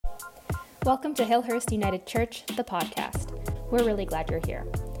Welcome to Hillhurst United Church, the podcast. We're really glad you're here.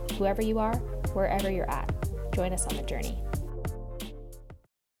 Whoever you are, wherever you're at, join us on the journey.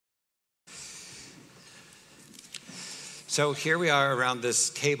 So here we are around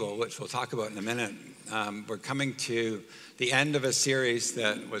this table, which we'll talk about in a minute. We're coming to the end of a series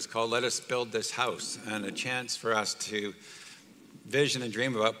that was called Let Us Build This House, and a chance for us to vision and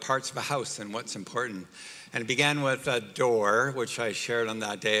dream about parts of a house and what's important. And it began with a door, which I shared on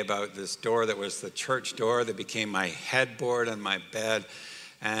that day about this door that was the church door that became my headboard on my bed.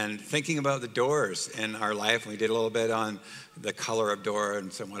 And thinking about the doors in our life, we did a little bit on the color of door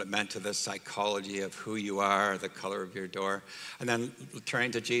and so what it meant to the psychology of who you are, the color of your door. And then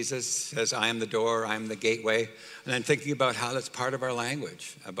turning to Jesus, says, I am the door, I am the gateway. And then thinking about how that's part of our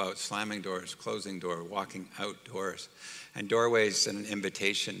language, about slamming doors, closing door, walking outdoors. And doorways and an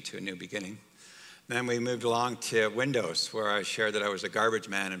invitation to a new beginning. Then we moved along to windows, where I shared that I was a garbage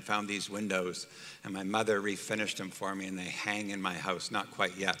man and found these windows. And my mother refinished them for me, and they hang in my house. Not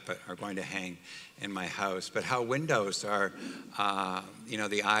quite yet, but are going to hang in my house. But how windows are,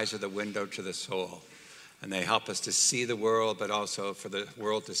 the eyes are the window to the soul. And they help us to see the world, but also for the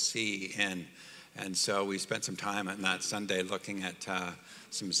world to see in. And so we spent some time on that Sunday looking at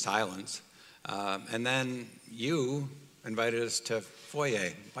some silence. And then you invited us to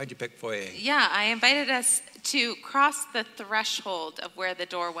foyer. Why'd you pick foyer? Yeah, I invited us to cross the threshold of where the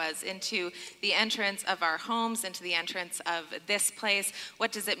door was into the entrance of our homes, into the entrance of this place.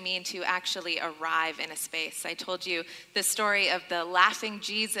 What does it mean to actually arrive in a space? I told you the story of the laughing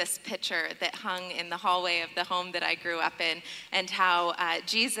Jesus picture that hung in the hallway of the home that I grew up in, and how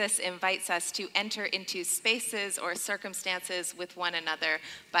Jesus invites us to enter into spaces or circumstances with one another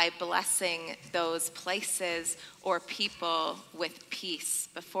by blessing those places or people with peace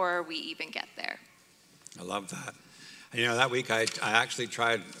before we even get there. I love that. And that week I actually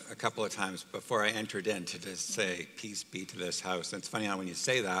tried a couple of times before I entered in to just say, peace be to this house. And it's funny how when you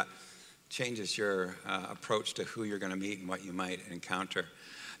say that, it changes your approach to who you're going to meet and what you might encounter.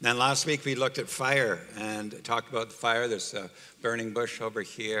 And then last week we looked at fire and talked about the fire. There's a burning bush over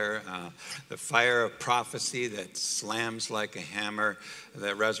here, the fire of prophecy that slams like a hammer,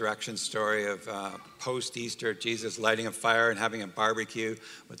 the resurrection story of post-Easter, Jesus lighting a fire and having a barbecue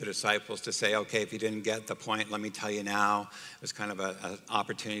with the disciples to say, okay, if you didn't get the point, let me tell you now. It was kind of an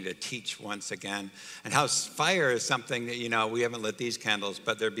opportunity to teach once again. And how fire is something that, we haven't lit these candles,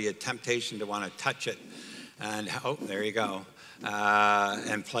 but there'd be a temptation to want to touch it. And, there you go.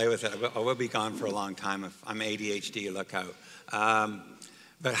 And play with it. I will be gone for a long time. If I'm ADHD, look out.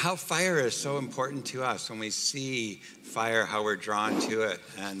 But how fire is so important to us when we see fire, how we're drawn to it,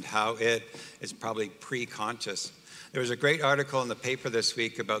 and how it is probably pre-conscious. There was a great article in the paper this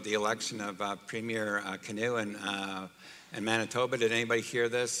week about the election of Premier Canoe in Manitoba. Did anybody hear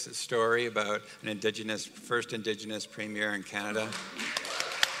this story about an first Indigenous Premier in Canada?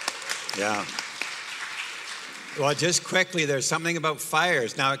 Yeah. Well, just quickly, there's something about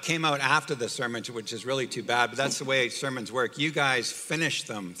fires. Now, it came out after the sermon, which is really too bad, but that's the way sermons work. You guys finish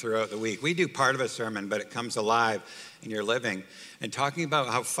them throughout the week. We do part of a sermon, but it comes alive in your living. And talking about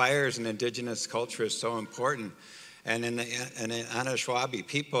how fires in Indigenous culture is so important. And in Anishinaabe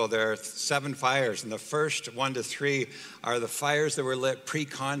people, there are 7 fires, and the first 1 to 3 are the fires that were lit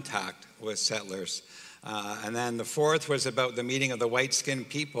pre-contact with settlers. And then the 4th was about the meeting of the white-skinned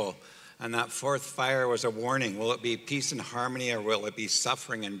people. And that 4th fire was a warning. Will it be peace and harmony, or will it be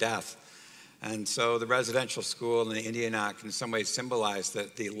suffering and death? And so the residential school and the Indian Act in some ways symbolized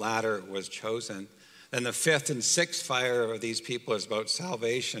that the latter was chosen. Then the 5th and 6th fire of these people is about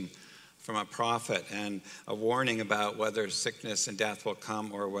salvation from a prophet and a warning about whether sickness and death will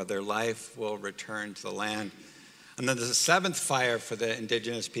come or whether life will return to the land. And then the 7th fire for the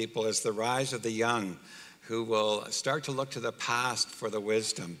Indigenous people is the rise of the young, who will start to look to the past for the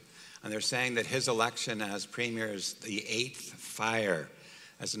wisdom. And they're saying that his election as premier is the 8th fire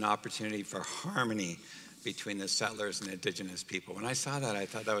as an opportunity for harmony between the settlers and Indigenous people. When I saw that, I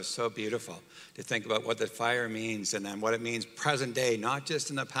thought that was so beautiful to think about what the fire means and then what it means present day, not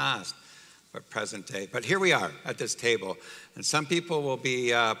just in the past, but present day. But here we are at this table. And some people will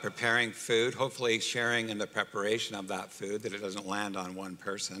be preparing food, hopefully sharing in the preparation of that food, that it doesn't land on one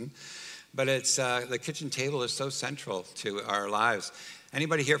person. But it's the kitchen table is so central to our lives.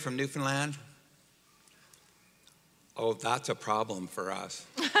 Anybody here from Newfoundland? Oh, that's a problem for us.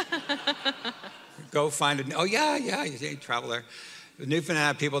 Go find it. Oh, yeah, you travel there.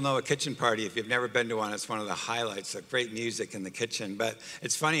 Newfoundland people know a kitchen party. If you've never been to one, it's one of the highlights of great music in the kitchen. But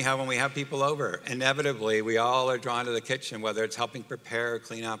it's funny how when we have people over, inevitably we all are drawn to the kitchen, whether it's helping prepare,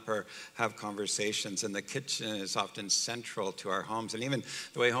 clean up, or have conversations. And the kitchen is often central to our homes. And even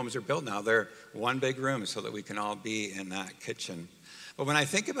the way homes are built now, they're one big room so that we can all be in that kitchen. But when I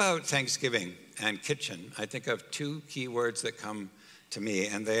think about Thanksgiving and kitchen, I think of two key words that come to me,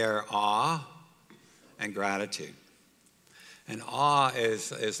 and they are awe and gratitude. And awe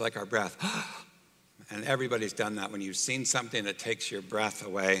is like our breath. And everybody's done that when you've seen something that takes your breath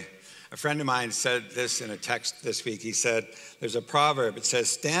away. A friend of mine said this in a text this week. He said, there's a proverb. It says,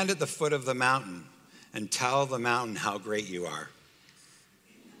 stand at the foot of the mountain and tell the mountain how great you are.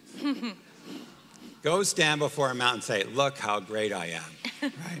 Go stand before a mountain and say, look how great I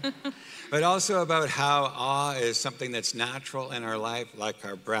am. Right? But also about how awe is something that's natural in our life, like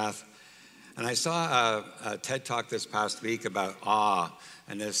our breath. And I saw a TED Talk this past week about awe,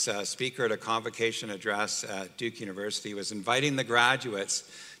 and this speaker at a convocation address at Duke University was inviting the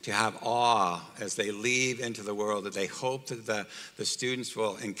graduates to have awe as they leave into the world, that they hope that the students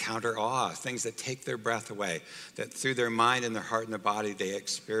will encounter awe, things that take their breath away, that through their mind and their heart and their body they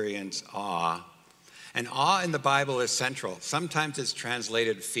experience awe. And awe in the Bible is central. Sometimes it's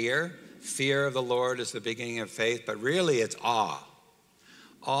translated fear. Fear of the Lord is the beginning of faith, but really it's awe.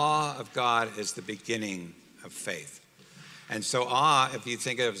 Awe of God is the beginning of faith. And so awe, if you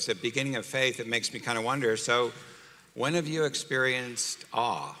think of it as the beginning of faith, it makes me kind of wonder, so when have you experienced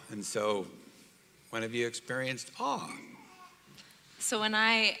awe? And so when have you experienced awe? So when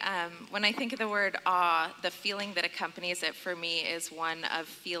I think of the word awe, the feeling that accompanies it for me is one of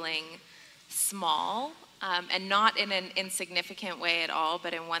feeling small, and not in an insignificant way at all,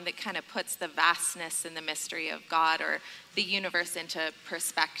 but in one that kind of puts the vastness and the mystery of God or the universe into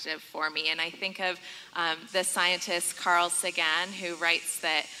perspective for me. And I think of the scientist Carl Sagan, who writes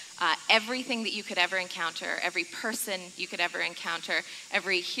that everything that you could ever encounter, every person you could ever encounter,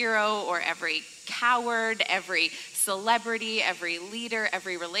 every hero or every coward, every celebrity, every leader,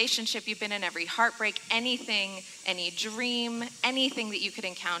 every relationship you've been in, every heartbreak, anything, any dream, anything that you could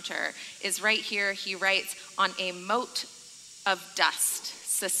encounter is right here, he writes, on a mote of dust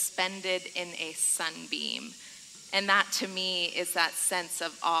suspended in a sunbeam. And that to me is that sense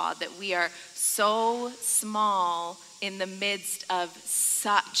of awe, that we are so small in the midst of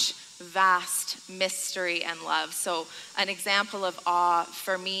such vast mystery and love. So an example of awe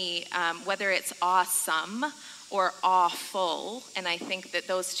for me, whether it's awesome or awful, and I think that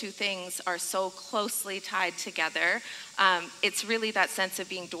those two things are so closely tied together, it's really that sense of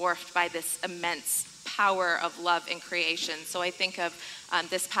being dwarfed by this immense power of love in creation. So I think of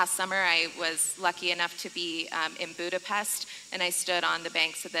this past summer, I was lucky enough to be in Budapest, and I stood on the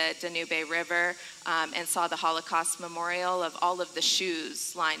banks of the Danube River and saw the Holocaust memorial of all of the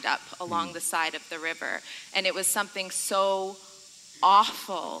shoes lined up along the side of the river. And it was something so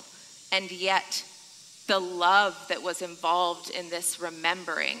awful, and yet the love that was involved in this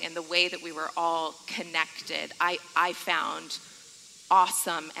remembering and the way that we were all connected, I found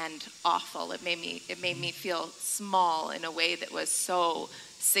awesome and awful. It made me feel small in a way that was so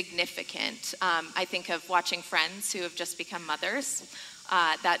significant. I think of watching friends who have just become mothers,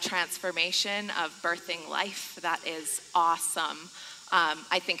 that transformation of birthing life, that is awesome.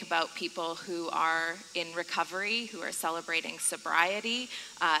 I think about people who are in recovery, who are celebrating sobriety,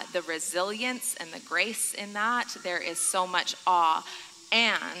 the resilience and the grace in that. There is so much awe.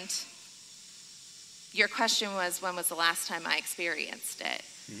 And your question was, when was the last time I experienced it?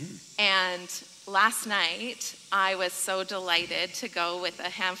 Mm-hmm. And last night, I was so delighted to go with a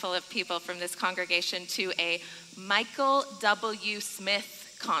handful of people from this congregation to a Michael W. Smith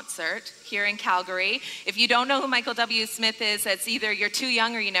concert here in Calgary. If you don't know who Michael W. Smith is, it's either you're too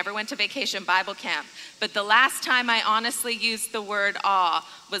young or you never went to Vacation Bible Camp. But the last time I honestly used the word awe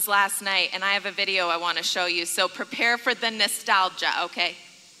was last night, and I have a video I want to show you. So prepare for the nostalgia, okay?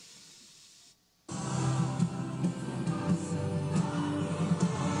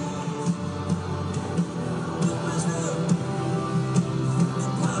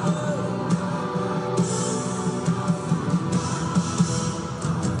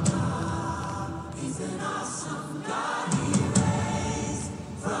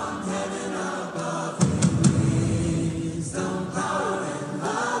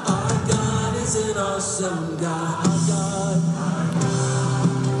 Awesome God.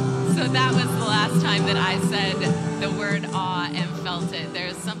 So that was the last time that I said the word awe and felt it.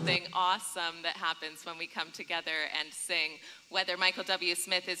 There's something awesome that happens when we come together and sing. Whether Michael W.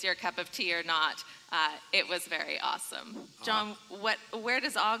 Smith is your cup of tea or not, it was very awesome. John, where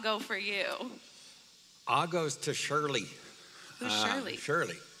does awe go for you? Awe goes to Shirley. Who's Shirley?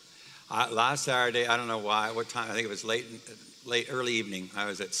 Shirley. Last Saturday, I don't know what time, I think it was early evening, I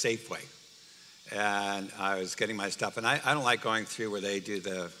was at Safeway. And I was getting my stuff. And I don't like going through where they do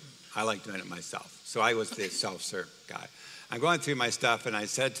I like doing it myself. So I was the self-serve guy. I'm going through my stuff, and I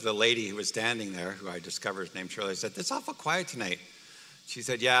said to the lady who was standing there, who I discovered was named Shirley, I said, "It's awful quiet tonight." She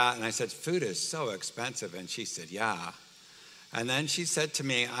said, "Yeah." And I said, "Food is so expensive." And she said, "Yeah." And then she said to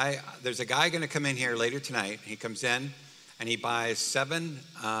me, "There's a guy going to come in here later tonight. He comes in, and he buys 7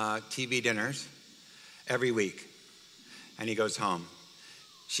 TV dinners every week, and he goes home."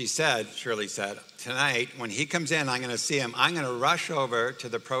 Shirley said, "Tonight, when he comes in, I'm going to see him. I'm going to rush over to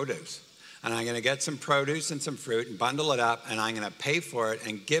the produce, and I'm going to get some produce and some fruit and bundle it up, and I'm going to pay for it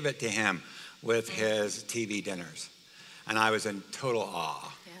and give it to him with his TV dinners." And I was in total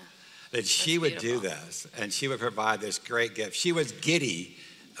awe that she would do this, and she would provide this great gift. She was giddy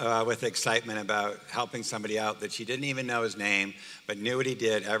with excitement about helping somebody out that she didn't even know his name, but knew what he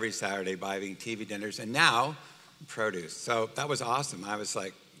did every Saturday, buying TV dinners, and now produce. So that was awesome. I was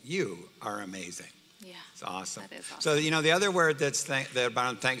like, "You are amazing." Yeah. It's awesome. That is awesome. So, the other word that's about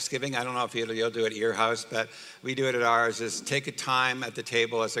on Thanksgiving, I don't know if you'll do it at your house, but we do it at ours, is take a time at the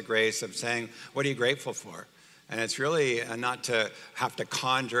table as a grace of saying, what are you grateful for? And it's really not to have to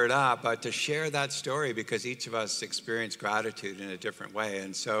conjure it up, but to share that story, because each of us experience gratitude in a different way.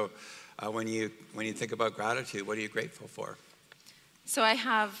 And so when you think about gratitude, what are you grateful for? So I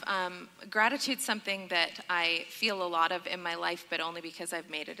have gratitude, something that I feel a lot of in my life, but only because I've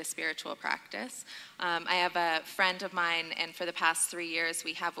made it a spiritual practice. I have a friend of mine, and for the past 3 years,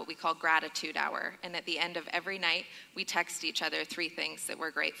 we have what we call gratitude hour. And at the end of every night, we text each other 3 things that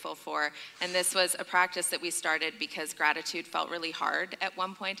we're grateful for. And this was a practice that we started because gratitude felt really hard at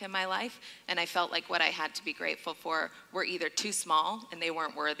one point in my life. And I felt like what I had to be grateful for were either too small and they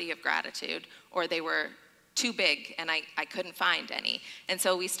weren't worthy of gratitude, or they were too big and I couldn't find any. And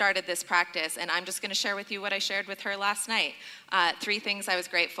so we started this practice, and I'm just going to share with you what I shared with her last night. 3 things I was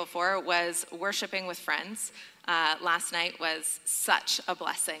grateful for was worshiping with friends. Last night was such a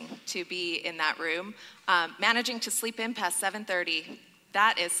blessing to be in that room. Managing to sleep in past 7:30,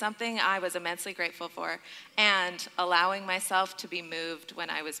 that is something I was immensely grateful for. And allowing myself to be moved when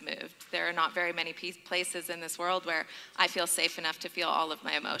I was moved. There are not very many places in this world where I feel safe enough to feel all of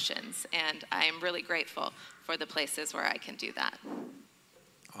my emotions. And I am really grateful for the places where I can do that.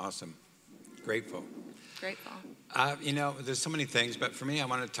 Awesome. Grateful. Grateful. There's so many things, but for me, I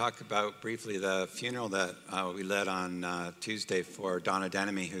want to talk about briefly the funeral that we led on Tuesday for Donna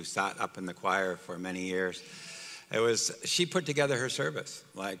Denemy, who sat up in the choir for many years. She put together her service.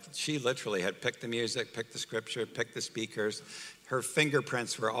 Like, she literally had picked the music, picked the scripture, picked the speakers. Her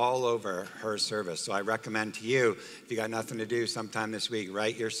fingerprints were all over her service. So I recommend to you, if you got nothing to do sometime this week,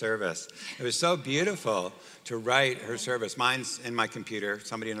 write your service. It was so beautiful to write her service. Mine's in my computer.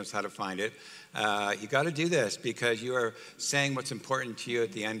 Somebody knows how to find it. You got to do this because you are saying what's important to you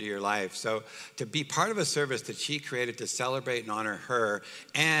at the end of your life. So to be part of a service that she created to celebrate and honor her,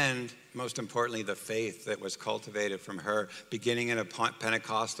 and most importantly, the faith that was cultivated from her, beginning in a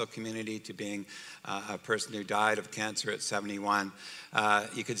Pentecostal community to being a person who died of cancer at 71.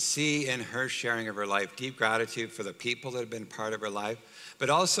 You could see in her sharing of her life deep gratitude for the people that have been part of her life, but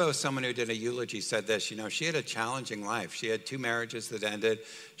also someone who did a eulogy said this, she had a challenging life. She had 2 marriages that ended.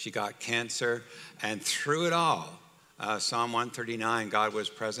 She got cancer, and through it all, Psalm 139, God was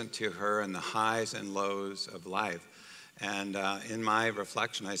present to her in the highs and lows of life. And in my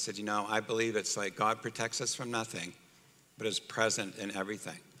reflection, I said, I believe it's like God protects us from nothing, but is present in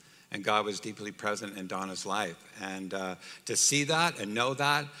everything. And God was deeply present in Donna's life. And to see that and know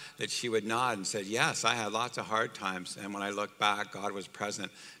that she would nod and said, yes, I had lots of hard times. And when I look back, God was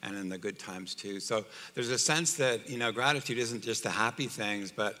present and in the good times too. So there's a sense that, gratitude isn't just the happy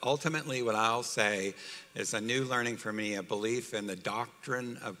things, but ultimately what I'll say is a new learning for me, a belief in the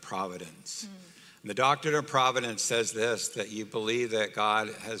doctrine of providence. And the doctrine of providence says this, that you believe that God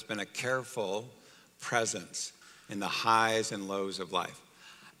has been a careful presence in the highs and lows of life.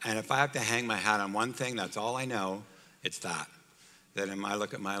 And if I have to hang my hat on one thing, that's all I know, it's that. That when I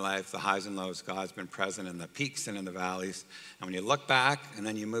look at my life, the highs and lows, God's been present in the peaks and in the valleys. And when you look back and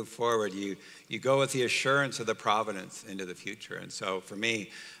then you move forward, you go with the assurance of the providence into the future. And so for me,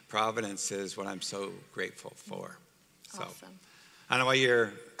 providence is what I'm so grateful for. So Awesome. I don't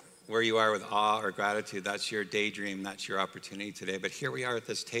know where you are with awe or gratitude. That's your daydream, that's your opportunity today. But here we are at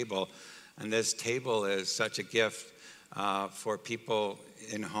this table, and this table is such a gift for people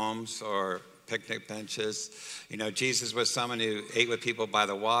in homes or picnic benches. You know, Jesus was someone who ate with people by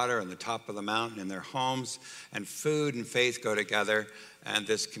the water and the top of the mountain in their homes, and food and faith go together, and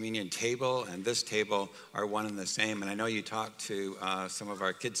this communion table and this table are one and the same. And I know you talked to some of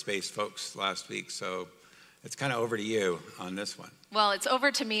our Kids Space folks last week, so it's kind of over to you on this one. Well, it's over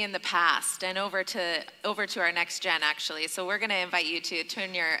to me in the past and over to our next gen, actually. So we're going to invite you to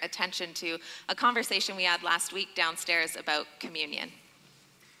turn your attention to a conversation we had last week downstairs about communion.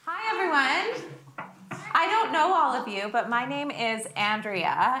 Hi, everyone. I don't know all of you, but my name is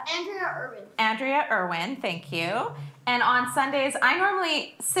Andrea. Andrea Irwin. Andrea Irwin, thank you. And on Sundays, I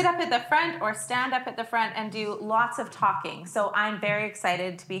normally sit up at the front or stand up at the front and do lots of talking. So I'm very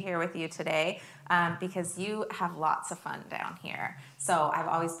excited to be here with you today because you have lots of fun down here. So I've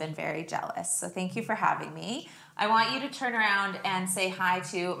always been very jealous. So thank you for having me. I want you to turn around and say hi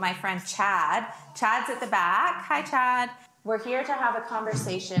to my friend Chad. Chad's at the back. Hi, Chad. We're here to have a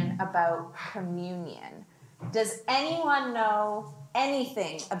conversation about communion. Does anyone know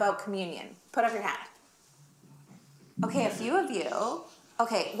anything about communion? Put up your hand. Okay, a few of you.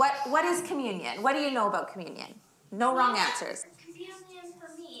 Okay, what is communion? What do you know about communion? No wrong answers. Communion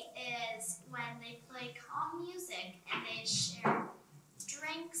for me is when they play calm music and they share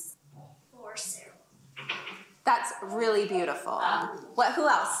drinks or cereal. That's really beautiful. Who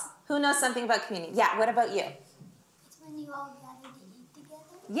else? Who knows something about communion? Yeah, what about you? It's when you all gather to eat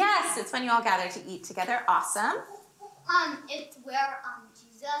together. Yes, it's when you all gather to eat together. Awesome. It's where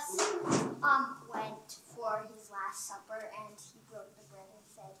Jesus went for his Last Supper and he broke the bread and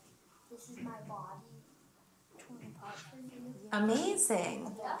said, "This is my body torn apart for you."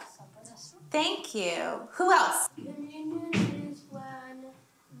 Amazing. Yeah. Thank you. Who else? Communion is when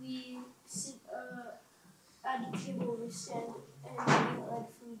we sit at the table, we stand and eat like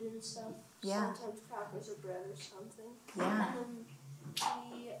food and stuff. Yeah. Sometimes crackers or bread or something. Yeah. And then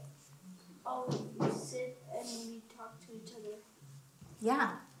we all sit and we talk to each other.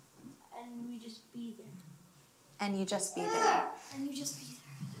 Yeah. And we just be there. And you just be there. And you just be there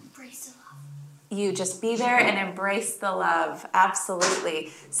and embrace the love. You just be there and embrace the love.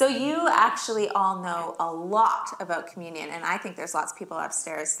 Absolutely. So you actually all know a lot about communion, and I think there's lots of people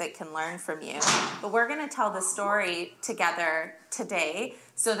upstairs that can learn from you. But we're going to tell the story together today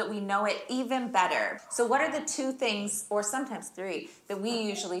so that we know it even better. So what are the 2 things, or sometimes 3, that we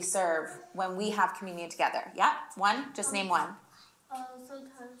usually serve when we have communion together? Yeah? 1? Just name 1.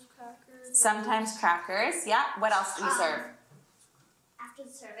 Sometimes crackers. Sometimes crackers. Yeah? What else do we serve? After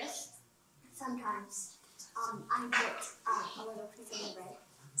the service, sometimes I get a little piece of the bread.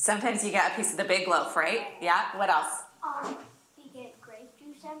 Sometimes you get a piece of the big loaf, right? Yeah? What else? We get grape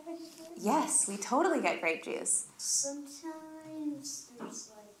juice after the service. Yes, we totally get grape juice. Sometimes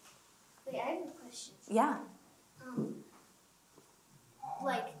there's wait, I have a question. Yeah.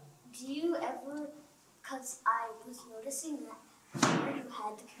 Do you ever, because I was noticing that here you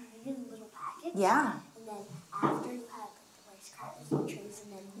had the communion in little packets. Yeah. And then after you had the rice crackers and trays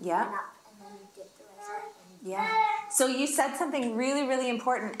and then you Yeah. went up and then you dipped the rice up. Yeah. So you said something really, really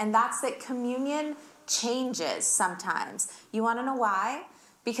important, and that's that communion changes sometimes. You want to know why?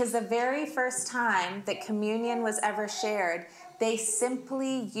 Because the very first time that communion was ever shared, they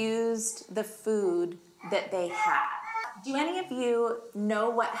simply used the food that they had. Do any of you know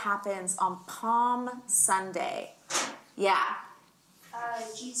what happens on Palm Sunday? Yeah.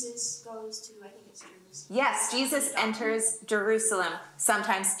 Jesus goes to, I think it's Jerusalem. Yes, Jesus enters Jerusalem.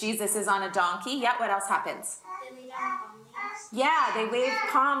 Sometimes Jesus is on a donkey. Yeah, what else happens? They lay down palm leaves. Yeah, they wave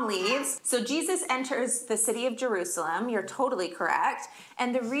palm leaves. So Jesus enters the city of Jerusalem. You're totally correct.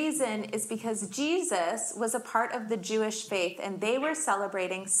 And the reason is because Jesus was a part of the Jewish faith, and they were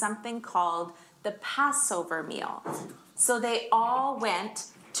celebrating something called the Passover meal. So they all went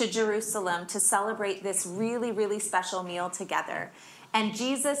to Jerusalem to celebrate this really, really special meal together. And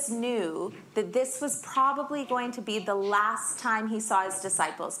Jesus knew that this was probably going to be the last time he saw his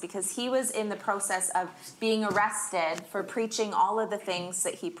disciples, because he was in the process of being arrested for preaching all of the things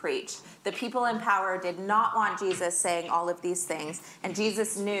that he preached. The people in power did not want Jesus saying all of these things, and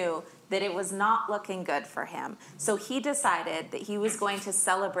Jesus knew that it was not looking good for him. So he decided that he was going to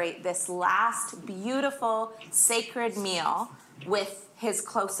celebrate this last beautiful, sacred meal with his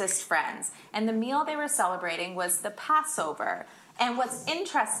closest friends. And the meal they were celebrating was the Passover. And what's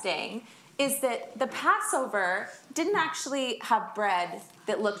interesting is that the Passover didn't actually have bread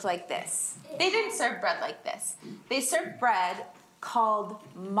that looked like this. They didn't serve bread like this. They served bread called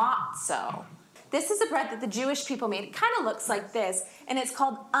matzo. This is a bread that the Jewish people made. It kind of looks like this, and it's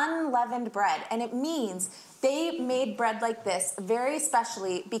called unleavened bread. And it means They made bread like this very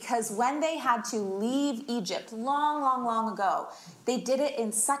specially because when they had to leave Egypt long, long, long ago, they did it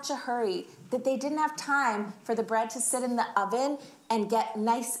in such a hurry that they didn't have time for the bread to sit in the oven and get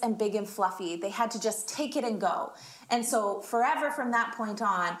nice and big and fluffy. They had to just take it and go. And so forever from that point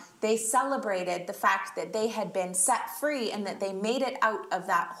on, they celebrated the fact that they had been set free and that they made it out of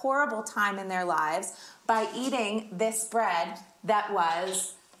that horrible time in their lives by eating this bread that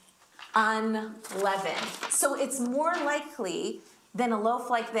was unleavened. So it's more likely than a loaf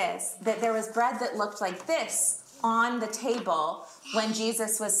like this that there was bread that looked like this on the table when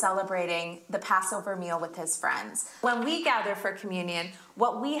Jesus was celebrating the Passover meal with his friends. When we gather for communion,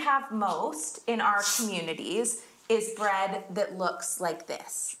 what we have most in our communities is bread that looks like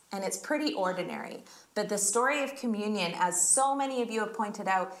this. And it's pretty ordinary. But the story of communion, as so many of you have pointed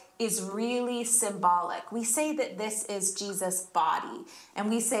out, is really symbolic. We say that this is Jesus' body. And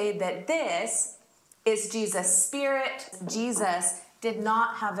we say that this is Jesus' spirit. Jesus did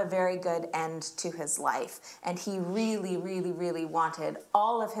not have a very good end to his life. And he really, really, really wanted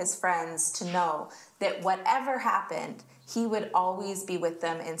all of his friends to know that whatever happened, he would always be with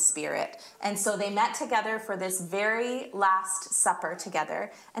them in spirit. And so they met together for this very last supper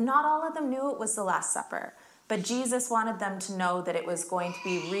together. And not all of them knew it was the Last Supper. But Jesus wanted them to know that it was going to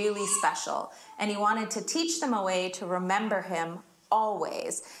be really special. And he wanted to teach them a way to remember him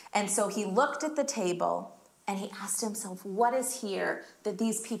always. And so he looked at the table and he asked himself, what is here that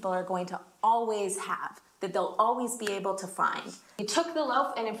these people are going to always have, that they'll always be able to find? He took the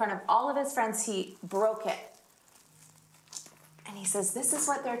loaf and in front of all of his friends, he broke it. And he says, this is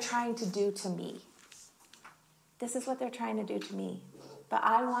what they're trying to do to me. This is what they're trying to do to me. But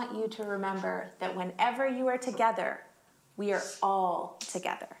I want you to remember that whenever you are together, we are all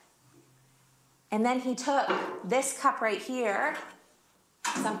together. And then he took this cup right here,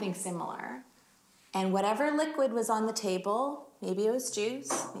 something similar, and whatever liquid was on the table, maybe it was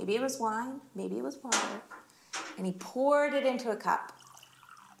juice, maybe it was wine, maybe it was water, and he poured it into a cup.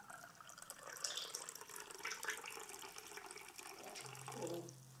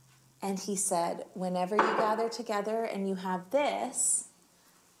 And he said, whenever you gather together and you have this,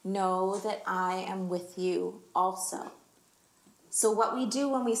 know that I am with you also. So what we do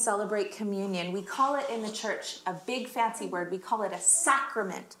when we celebrate communion, we call it in the church a big fancy word. We call it a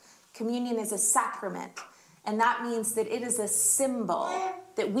sacrament. Communion is a sacrament. And that means that it is a symbol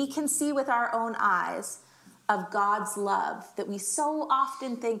that we can see with our own eyes of God's love that we so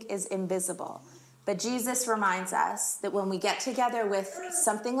often think is invisible. But Jesus reminds us that when we get together with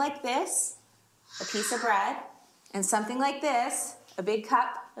something like this, a piece of bread, and something like this, a big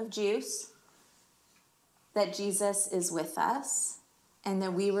cup of juice, that Jesus is with us and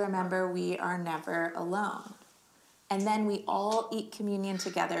that we remember we are never alone. And then we all eat communion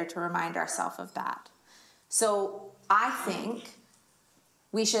together to remind ourselves of that. So I think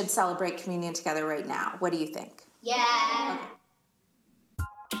we should celebrate communion together right now. What do you think? Yeah. Okay.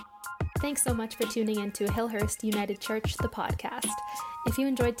 Thanks so much for tuning in to Hillhurst United Church, the podcast. If you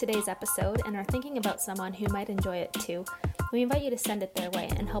enjoyed today's episode and are thinking about someone who might enjoy it too, we invite you to send it their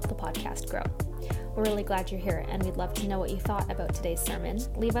way and help the podcast grow. We're really glad you're here, and we'd love to know what you thought about today's sermon.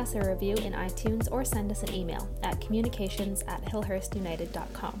 Leave us a review in iTunes or send us an email at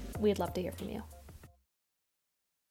communications@hillhurstunited.com. We'd love to hear from you.